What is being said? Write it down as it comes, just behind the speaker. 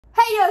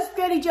Hey yo,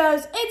 Spaghetti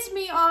Joes, it's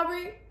me,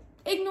 Aubrey.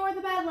 Ignore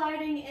the bad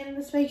lighting and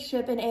the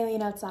spaceship and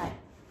alien outside.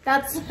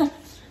 That's,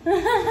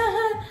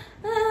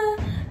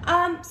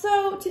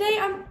 so today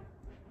I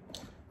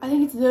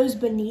think it's Those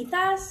Beneath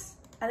Us.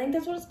 I think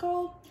that's what it's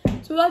called.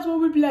 So that's what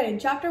we're playing.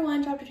 Chapter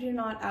 1, Chapter 2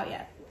 not out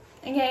yet.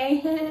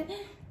 Okay?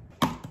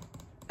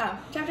 Oh,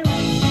 Chapter 1.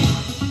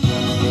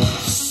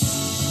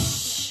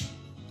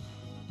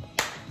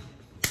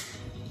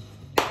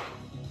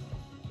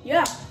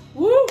 Yeah.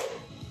 Woo!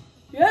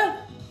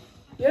 Yeah.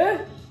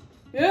 Yeah.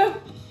 Yeah.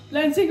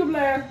 Playing single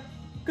player.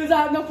 Because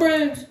I have no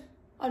friends.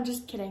 I'm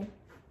just kidding.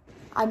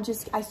 I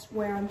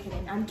swear I'm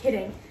kidding. I'm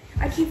kidding.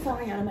 I keep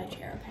falling out of my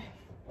chair, okay?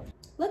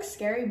 Looks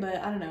scary, but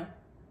I don't know.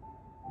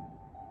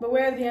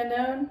 Beware of the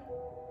unknown.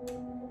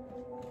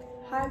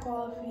 High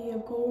quality,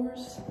 of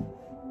course.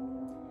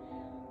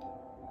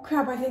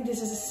 Crap, I think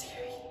this is a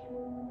series.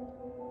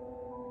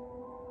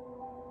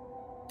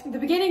 The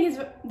beginning is,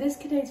 this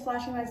contains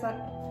flashing lights that,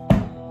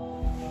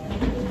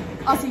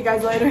 I'll see you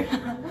guys later.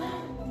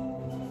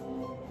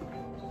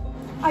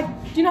 I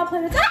do not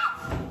play this.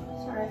 Ah!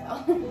 Sorry, I fell.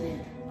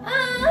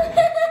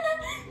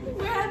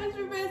 What happens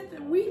for best?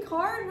 Weak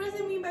heart? What does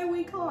it mean by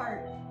weak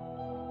heart?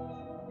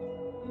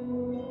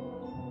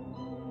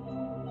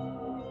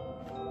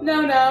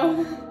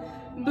 No.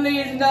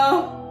 Please, no.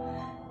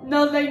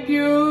 No, thank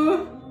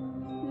you.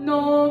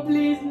 No,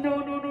 please,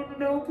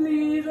 no,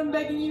 please. I'm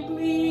begging you,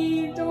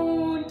 please,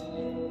 don't.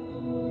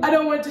 I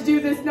don't want to do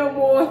this no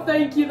more.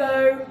 Thank you,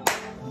 though.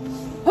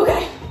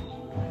 Okay.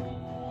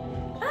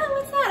 Oh,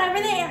 what's that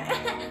over there?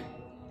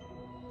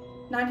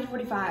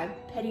 1945,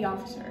 petty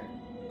officer.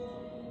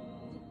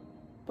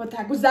 What the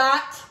heck was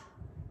that?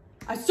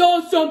 I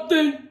saw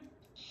something.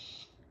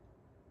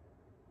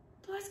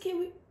 Let's get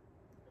we.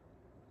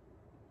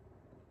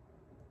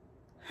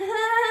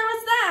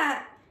 What's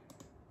that?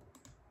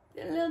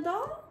 A little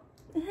doll?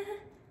 Do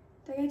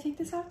I gotta take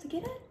this off to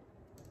get it?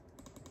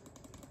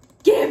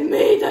 Give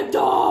me the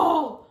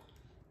doll!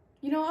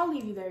 You know, I'll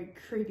leave you there, you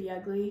creepy,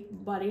 ugly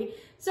buddy.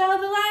 So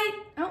the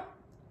light, oh.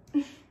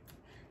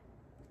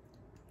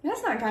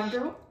 That's not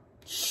comfortable.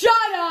 Shut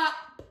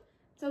up!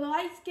 So the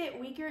lights get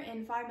weaker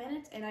in 5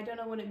 minutes, and I don't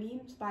know what it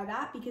means by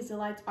that because the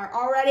lights are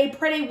already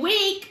pretty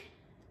weak.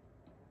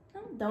 I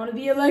don't want to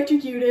be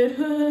electrocuted.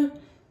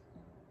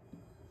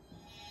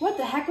 What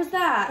the heck was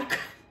that?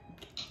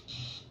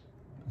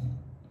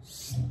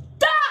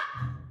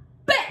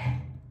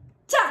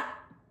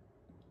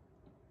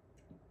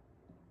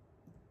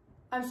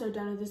 I'm so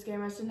done with this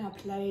game. I shouldn't have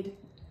played.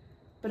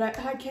 But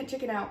I can't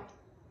check it out.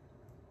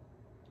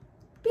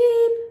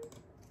 Beep.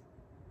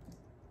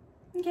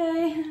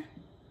 Okay.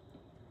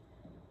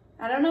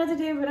 I don't know what to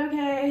do, but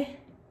okay.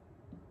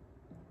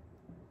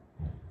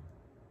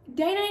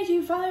 Day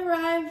 92 finally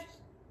arrived.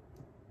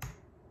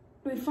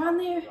 We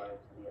finally...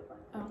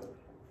 Oh.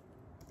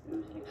 It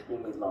was an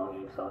extremely long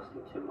and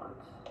exhausting 2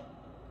 months.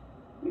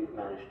 We've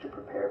managed to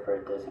prepare for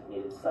a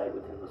designated site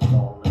within the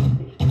small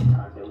limitation of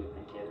time that we've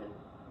been given.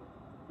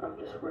 I'm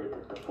just worried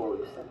that the 4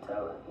 we've sent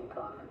out have been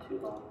gone for too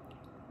long.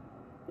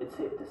 It's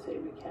safe to say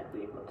we can't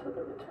leave until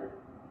their return.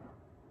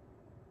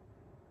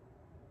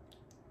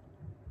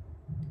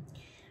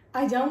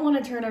 I don't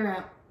want to turn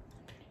around.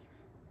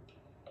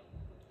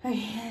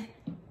 I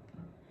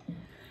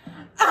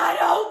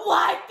don't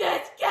like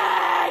this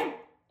game!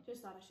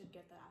 Just thought I should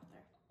get that out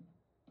there.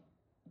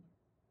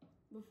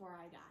 Before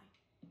I die.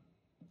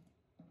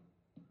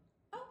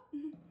 Oh.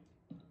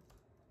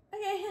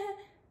 Okay.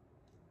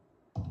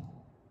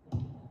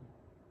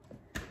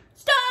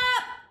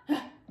 Stop!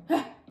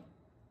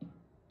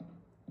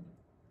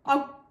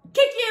 I'll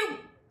kick you!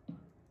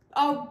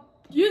 I'll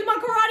use my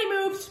karate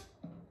moves.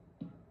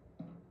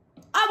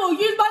 I will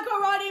use my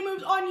karate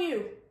moves on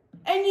you,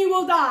 and you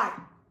will die.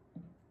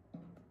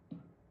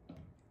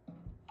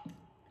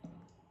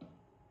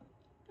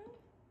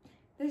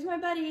 There's my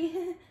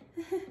buddy.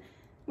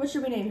 What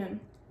should we name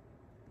him?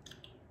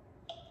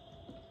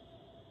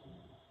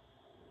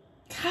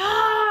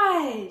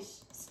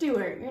 Gosh!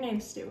 Stuart. Your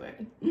name's Stuart.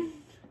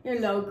 You're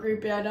low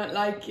creepy. I don't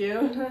like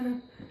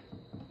you.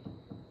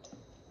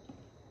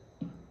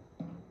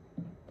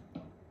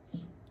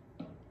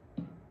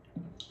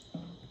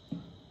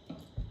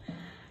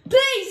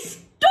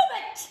 Please, stop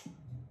it!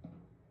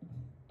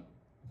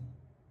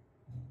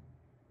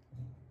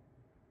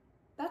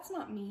 That's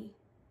not me.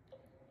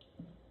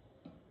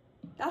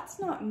 That's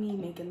not me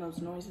making those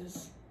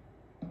noises.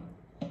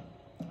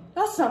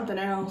 That's something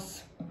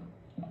else.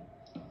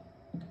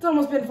 It's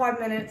almost been 5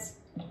 minutes.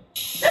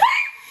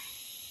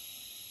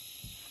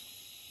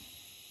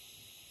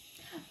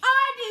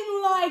 I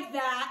didn't like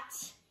that.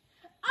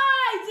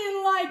 I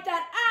didn't like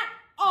that at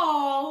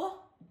all.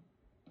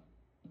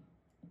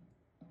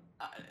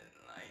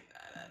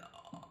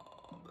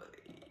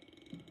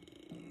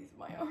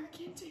 My heart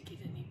can't take it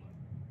anymore.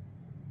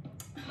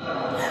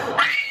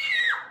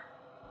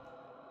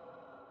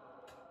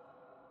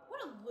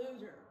 What a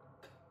loser.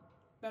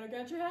 Better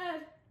get your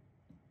head.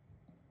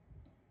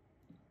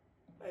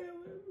 I don't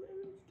want to play this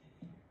game.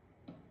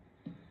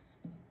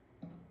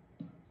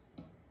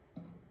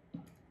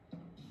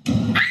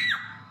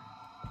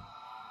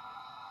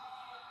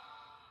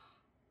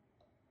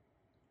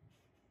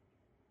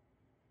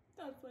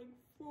 like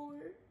 4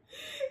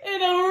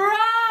 in a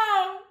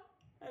row.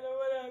 I don't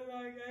want to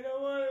look. I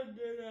don't want to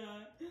do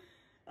that.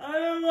 I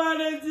don't want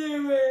to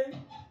do it.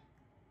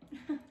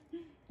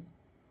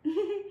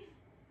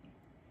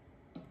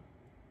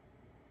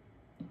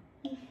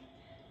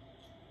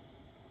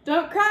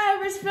 Don't cry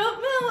over spilt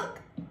milk.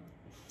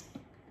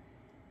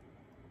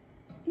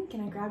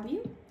 Can I grab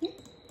you?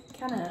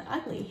 Kind of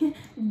ugly.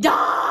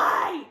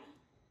 Die!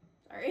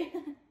 Sorry.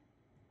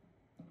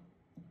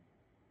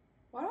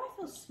 Why do I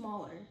feel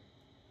smaller?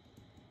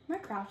 Am I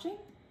crouching?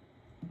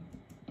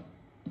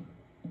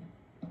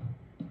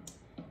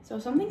 So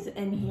something's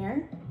in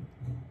here.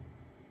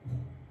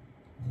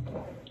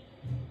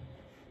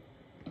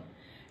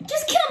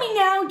 Just kill me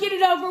now and get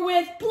it over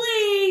with,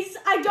 please.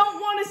 I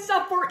don't want to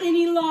suffer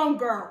any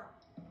longer.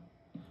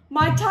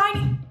 My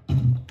tiny...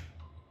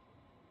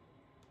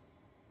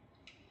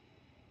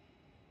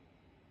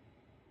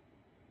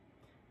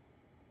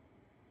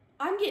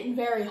 I'm getting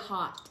very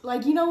hot.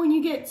 Like, you know when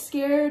you get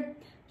scared?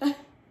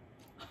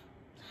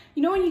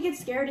 You know when you get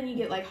scared and you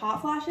get like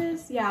hot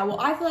flashes? Yeah, well,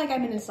 I feel like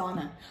I'm in a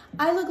sauna.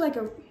 I look like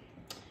a...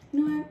 You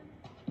know what?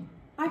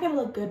 I gotta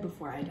look good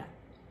before I die.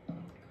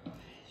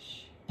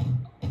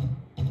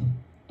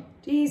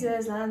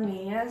 Jesus loves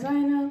me as I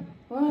know.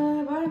 What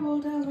the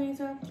Bible tells me,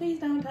 so please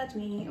don't touch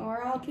me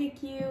or I'll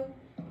kick you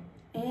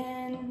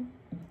and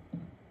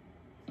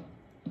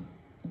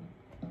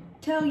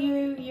tell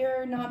you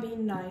you're not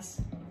being nice.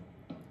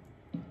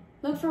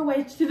 Look for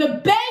ways to the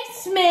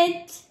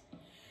basement!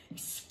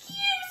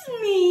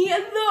 Excuse me,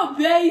 the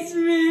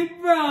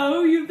basement, bro.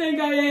 Who you think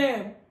I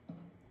am?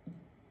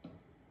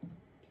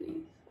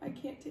 Please, I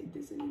can't take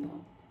this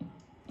anymore.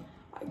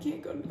 I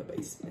can't go to the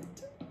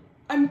basement.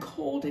 I'm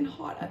cold and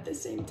hot at the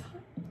same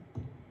time.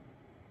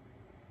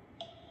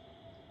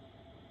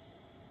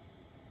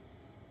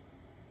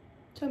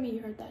 Tell me you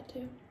heard that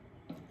too.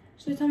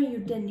 Actually, tell me you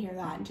didn't hear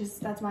that. And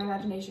just that's my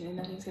imagination and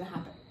nothing's gonna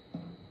happen.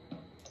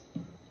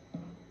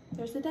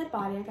 There's the dead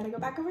body. I gotta go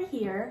back over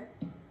here.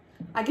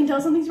 I can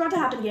tell something's about to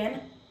happen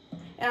again.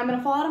 And I'm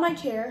gonna fall out of my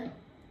chair.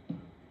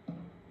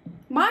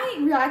 My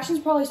reaction's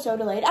probably so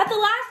delayed. At the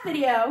last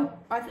video,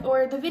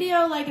 or the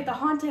video like at the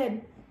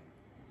haunted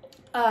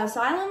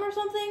asylum or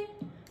something,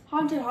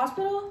 haunted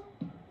hospital,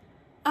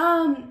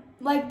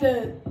 like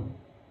the,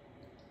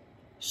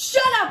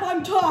 shut up,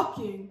 I'm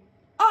talking.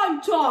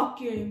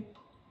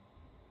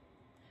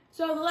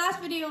 So the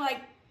last video,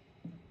 like,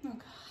 oh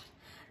God.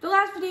 The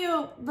last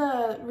video,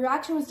 the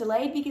reaction was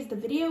delayed because the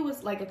video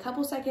was like a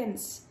couple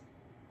seconds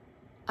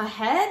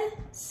ahead.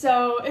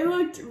 So it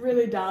looked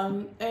really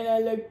dumb and I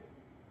looked,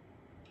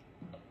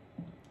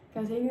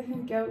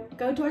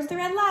 go towards the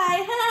red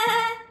light.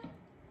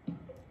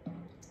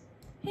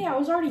 Hey, I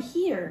was already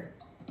here.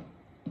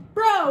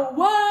 Bro,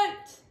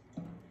 what?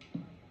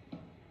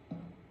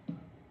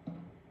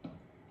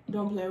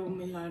 Don't play with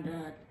me like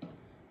that.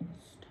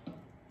 Stop.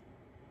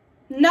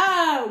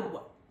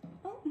 No!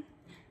 Oh.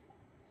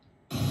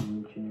 The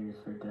engineers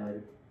are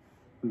dead.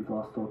 We've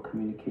lost all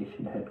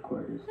communication to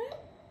headquarters.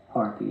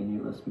 Hardly any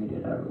of us made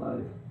it out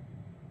alive.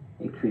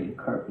 It created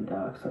carbon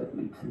dioxide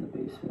leaks in the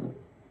basement.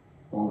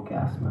 All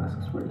gas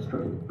masks were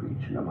destroyed in the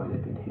breach and I might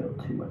have inhaled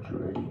too much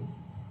already.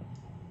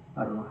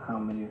 I don't know how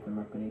many of them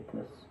are beneath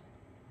us.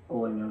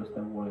 All I know is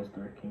that one is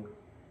lurking.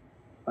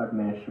 I've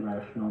managed to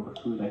ration all the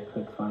food I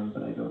could find,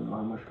 but I don't know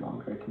how much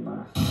longer I can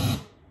last.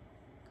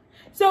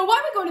 So why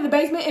are we going to the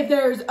basement if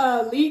there's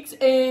leaks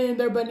and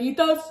they're beneath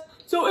us?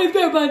 So if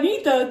they're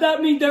beneath us,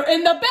 that means they're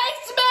in the basement!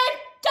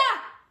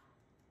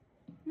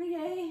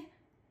 Okay.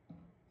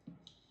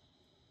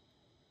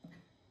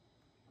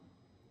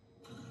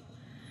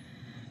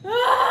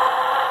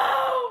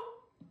 Oh!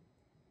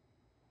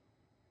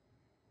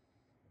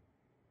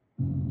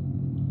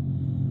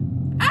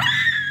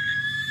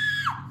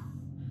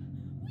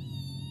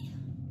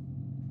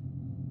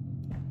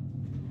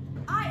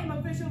 I am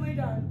officially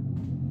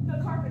done.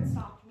 The carpet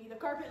stopped me. The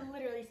carpet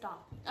literally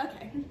stopped.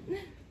 Okay.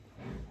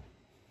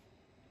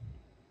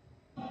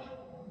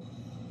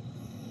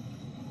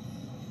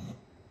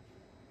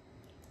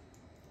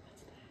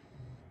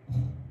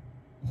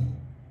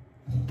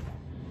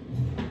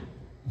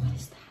 What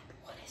is that?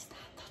 What is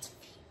that? That's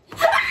feet.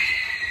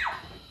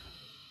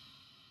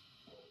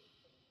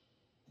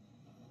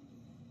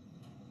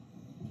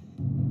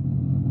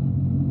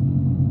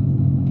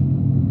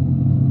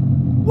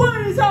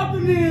 What is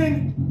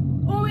happening?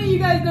 Only you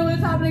guys know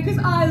what's happening because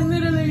I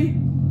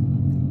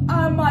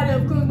might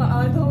have closed my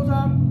eyes the whole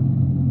time.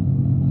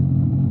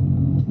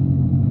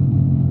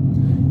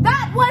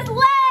 That was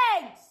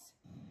legs!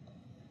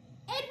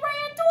 It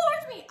ran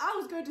towards me. I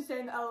was good to stay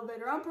in the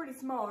elevator. I'm pretty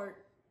smart.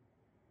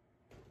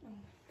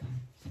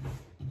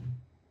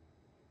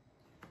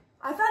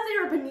 I thought they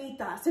were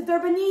beneath us. If they're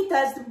beneath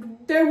us,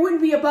 they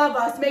wouldn't be above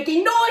us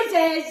making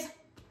noises.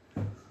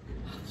 Oh,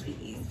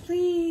 please,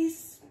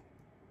 please.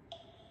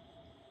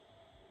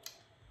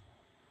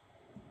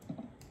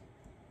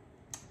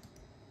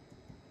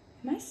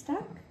 Am I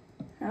stuck?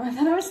 Oh, I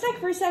thought I was stuck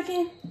for a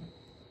second.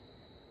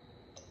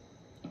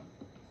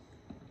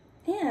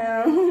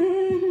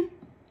 Ew.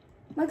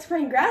 Looks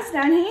pretty gross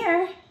down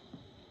here.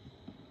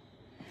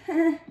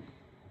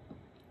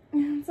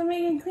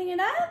 Somebody can clean it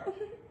up?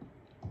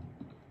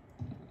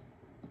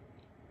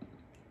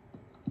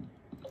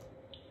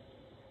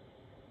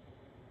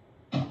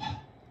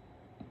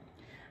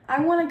 I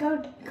want to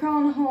go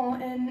crawl in a hole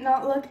and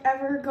not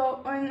ever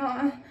go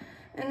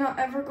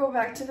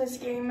back to this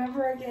game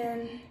ever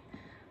again.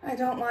 I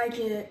don't like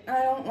it.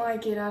 I don't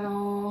like it at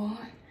all.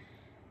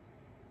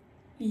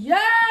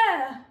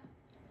 Yeah!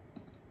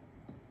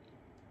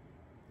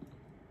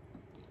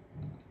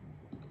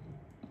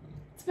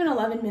 It's been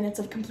 11 minutes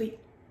of complete.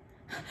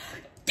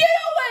 Get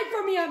away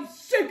from me! I'm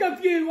sick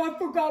of you! I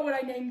forgot what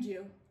I named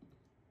you.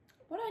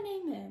 What did I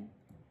name him?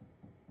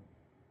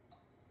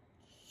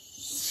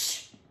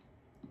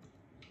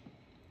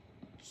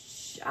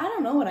 I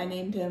don't know what I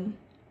named him.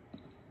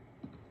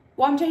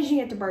 Well, I'm changing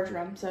it to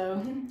Bertram,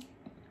 so.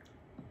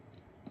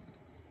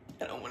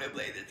 I don't want to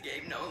play this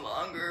game no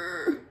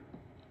longer.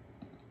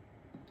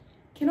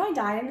 Can I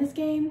die in this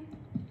game?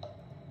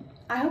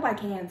 I hope I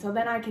can, so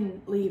then I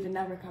can leave and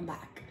never come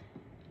back.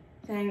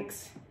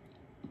 Thanks.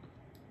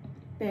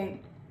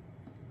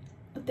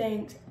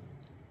 Thanks.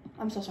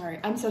 I'm so sorry.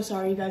 I'm so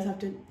sorry you guys have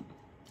to.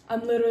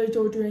 I'm literally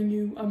torturing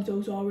you. I'm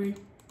so sorry.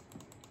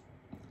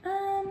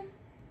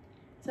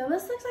 So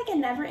this looks like a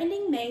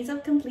never-ending maze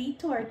of complete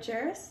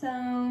torture, so...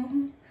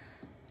 Oh,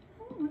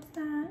 what's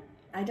that?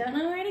 I don't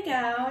know where to go.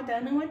 I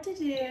don't know what to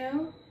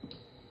do.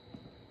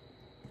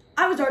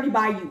 I was already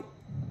by you.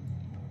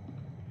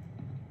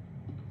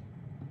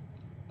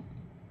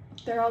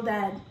 They're all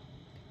dead.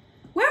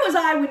 Where was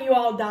I when you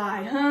all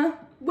died, huh?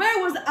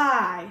 Where was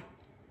I?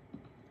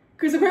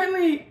 Because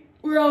apparently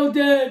we're all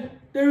dead.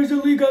 There's a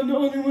leak, I'm the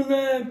only one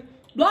left.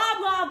 Blah,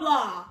 blah,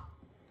 blah.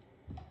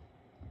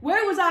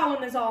 Where was I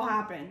when this all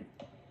happened?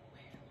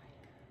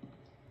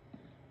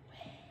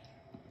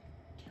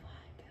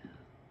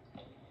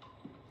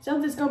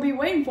 Something's gonna be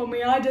waiting for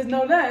me, I just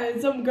know that.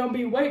 Something's gonna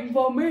be waiting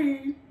for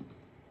me.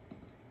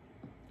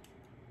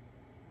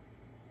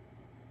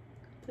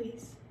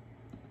 Please.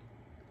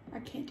 I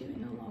can't do it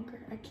no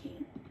longer. I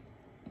can't.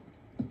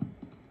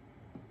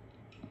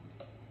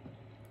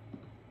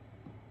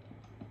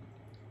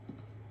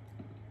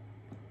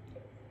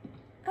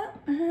 Oh,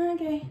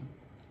 okay.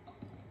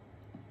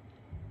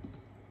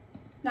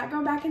 Not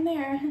going back in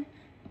there.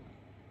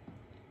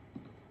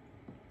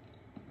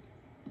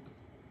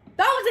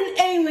 That was an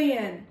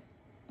alien!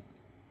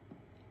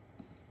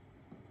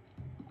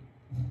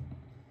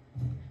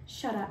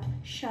 Shut up,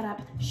 shut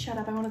up, shut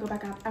up. I wanna go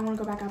back up. I wanna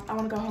go back up. I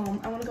wanna go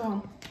home. I wanna go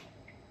home.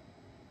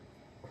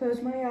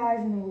 Close my eyes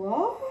and we'll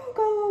all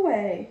go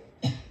away.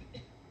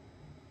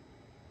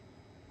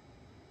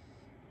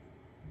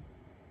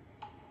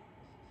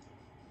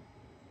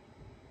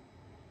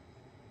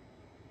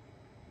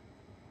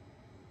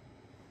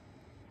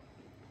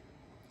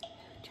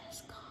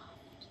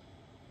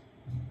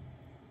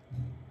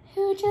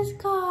 Who just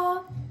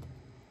coughed?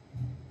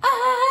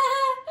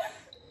 Ah!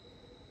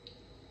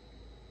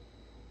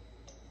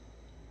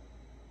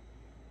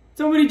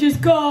 Somebody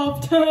just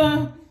coughed.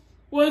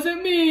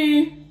 Wasn't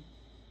me.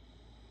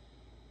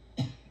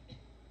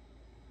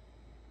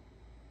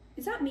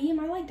 Is that me? Am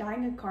I like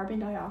dying of carbon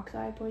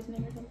dioxide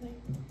poisoning or something?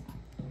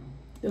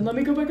 Then let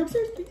me go back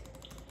upstairs, please.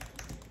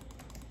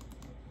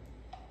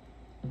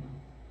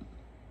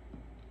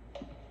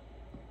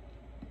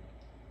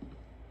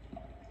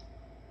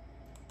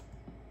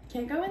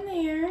 Can't go in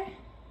there.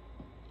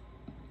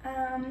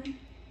 Is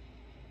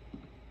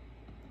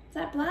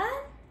that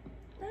blood?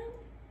 No.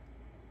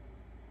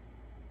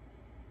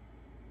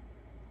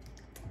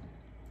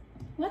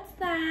 What's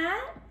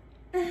that?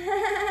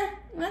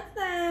 What's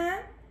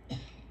that?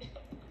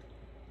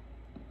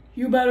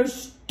 You better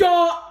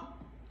stop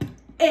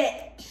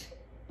it.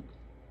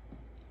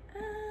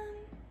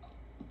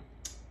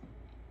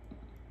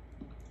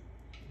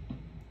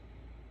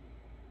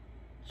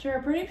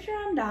 Sure, pretty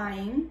sure I'm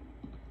dying.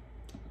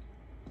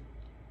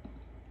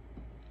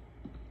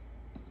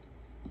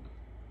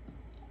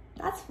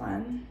 That's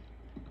fun.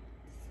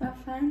 It's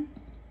not fun.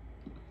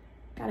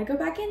 Gotta go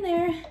back in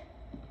there.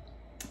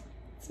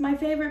 It's my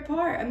favorite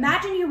part.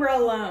 Imagine you were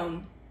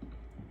alone.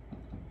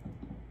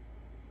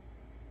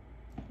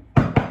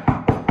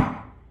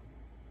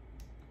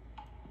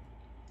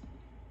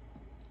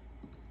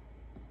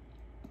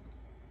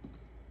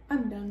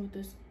 I'm done with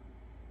this.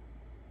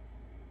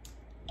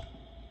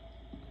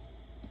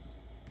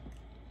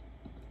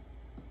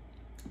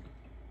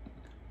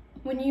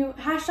 When you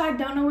hashtag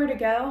don't know where to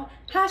go,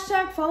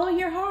 hashtag follow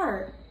your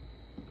heart.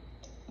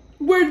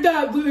 Where'd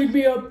that lead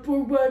me up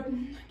for what?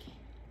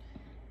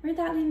 Where'd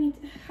that lead me?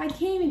 I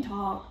can't even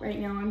talk right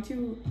now. I'm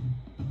too...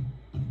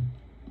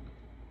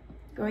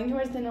 Going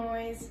towards the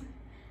noise.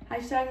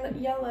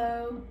 Hashtag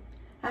yellow.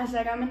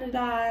 Hashtag I'm gonna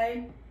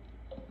die.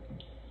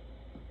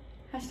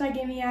 Hashtag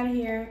get me out of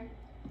here.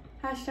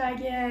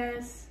 Hashtag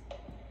yes.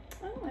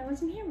 Oh, I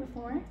wasn't here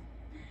before.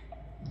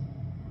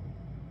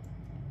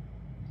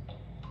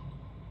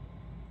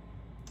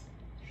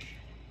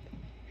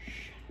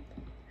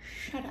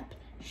 Shut up,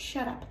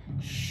 shut up,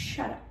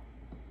 shut up.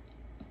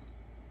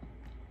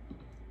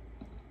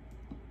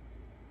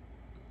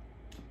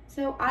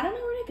 So I don't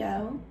know where to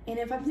go. And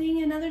if I'm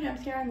seeing another jump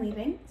scare, I'm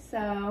leaving.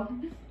 So,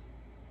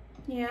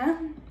 yeah.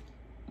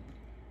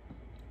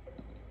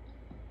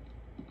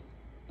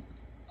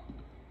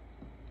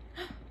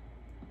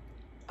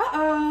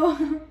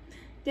 Uh-oh.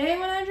 Day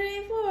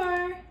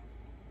 184.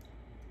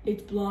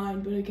 It's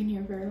blind, but I can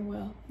hear very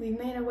well. We've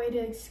made a way to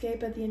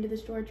escape at the end of the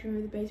storage room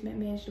of the basement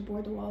and managed to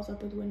board the walls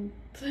up with wooden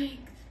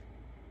planks.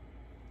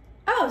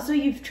 Oh, so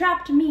you've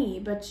trapped me,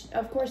 but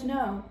of course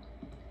no.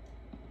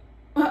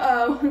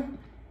 Uh-oh.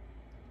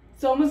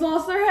 Someone's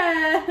lost their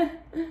head.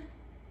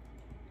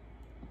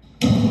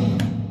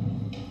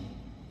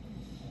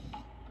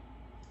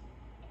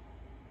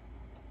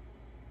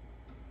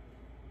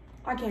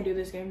 I can't do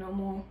this game no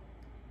more.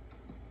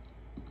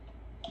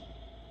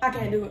 I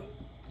can't do it.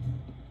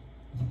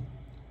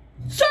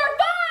 Survive!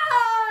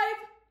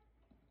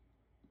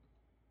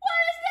 What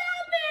does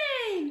that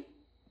mean?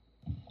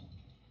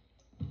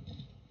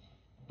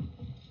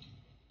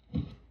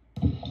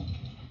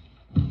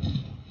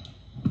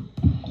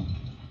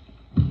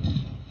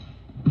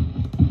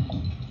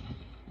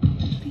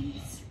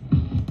 Please.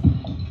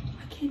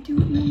 I can't do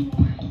it no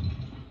more.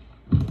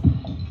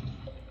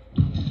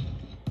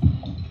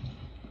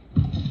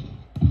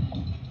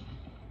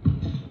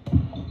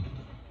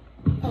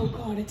 Oh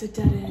God, it's a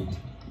dead end.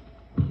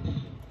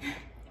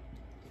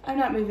 I'm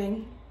not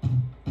moving.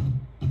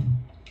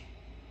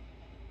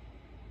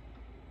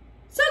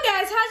 So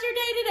guys, how's your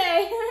day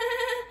today?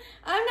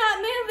 I'm not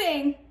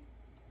moving.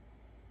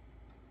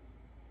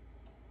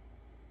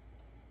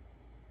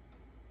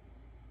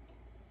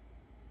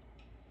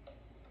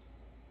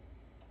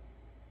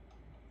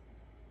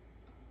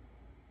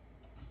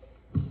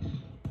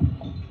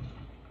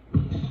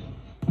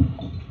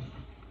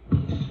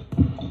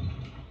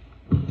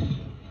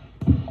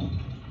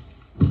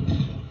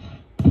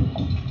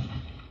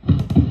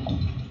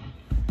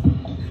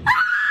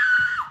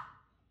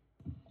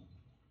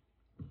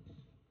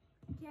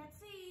 Can't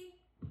see,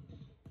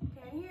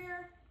 can't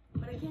hear,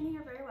 but I can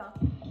hear very well.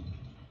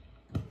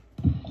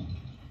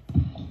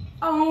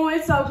 Oh,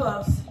 it's so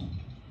close.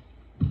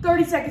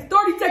 30 seconds,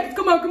 30 seconds,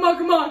 come on, come on,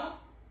 come on.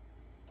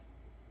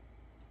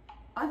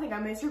 I think I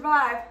may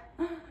survive.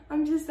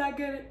 I'm just that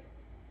good.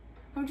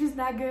 I'm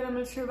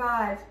gonna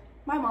survive.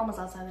 My mom was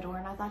outside the door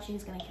and I thought she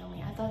was gonna kill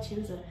me. I thought she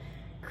was a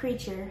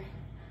creature.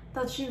 I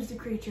thought she was the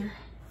creature.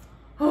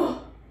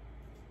 Oh.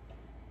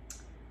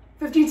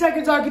 15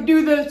 seconds, I could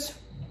do this.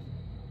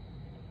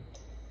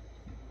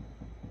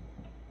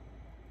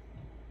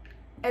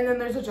 And then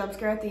there's a jump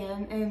scare at the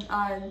end, and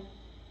I'm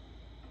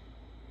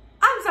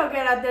so good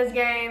at this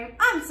game.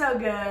 I'm so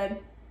good.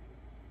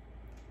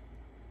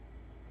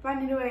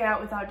 Finding a way out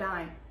without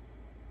dying.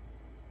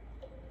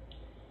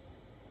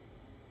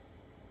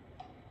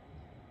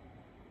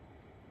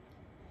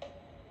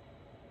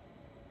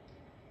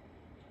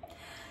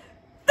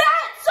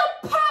 That's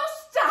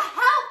supposed to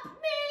help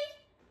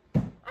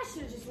me! I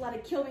should have just let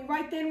it kill me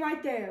right then,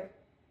 right there.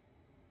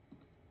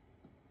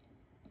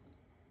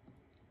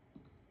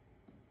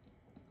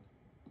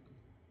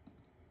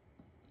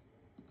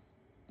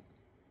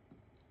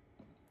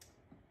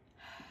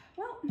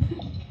 Well,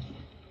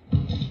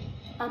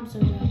 I'm so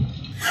done.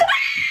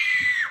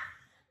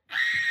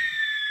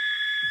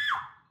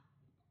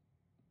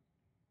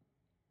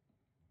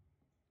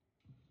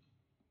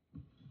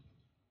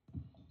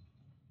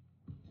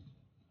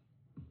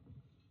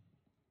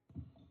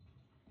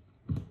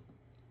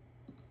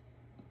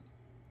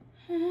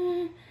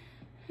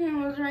 It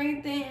was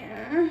right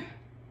there.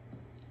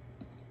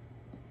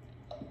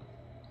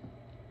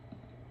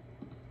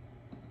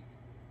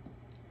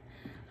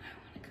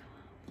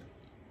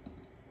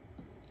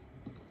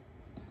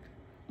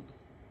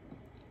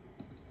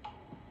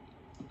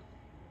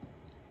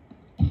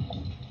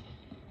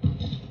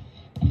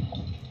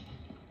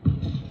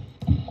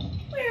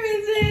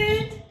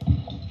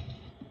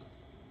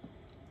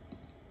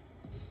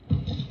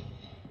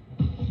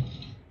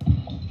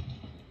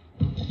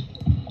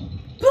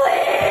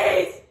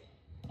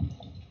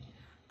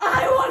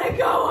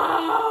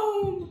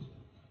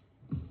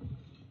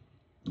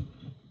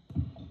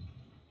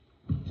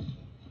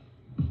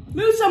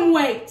 Lose some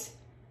weight.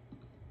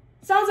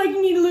 Sounds like you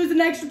need to lose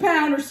an extra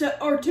pound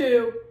or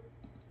two.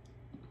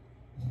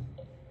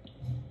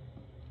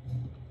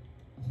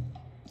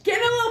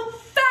 Getting a little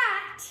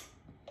fat.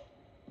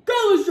 Go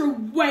lose your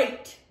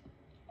weight.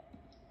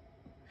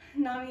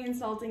 Not me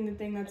insulting the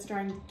thing that's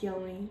trying to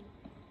kill me.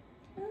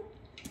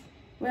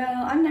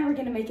 Well, I'm never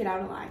gonna make it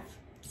out alive.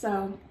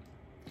 So,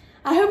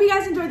 I hope you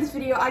guys enjoyed this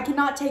video. I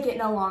cannot take it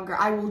no longer.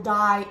 I will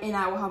die and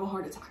I will have a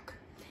heart attack.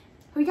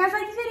 Hope you guys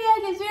liked this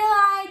video. Give me a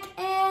like.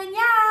 And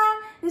yeah,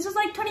 this was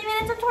like 20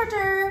 minutes of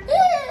torture.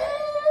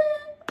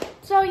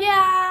 So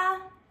yeah,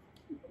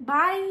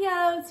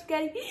 bye,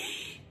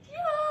 spaghetti.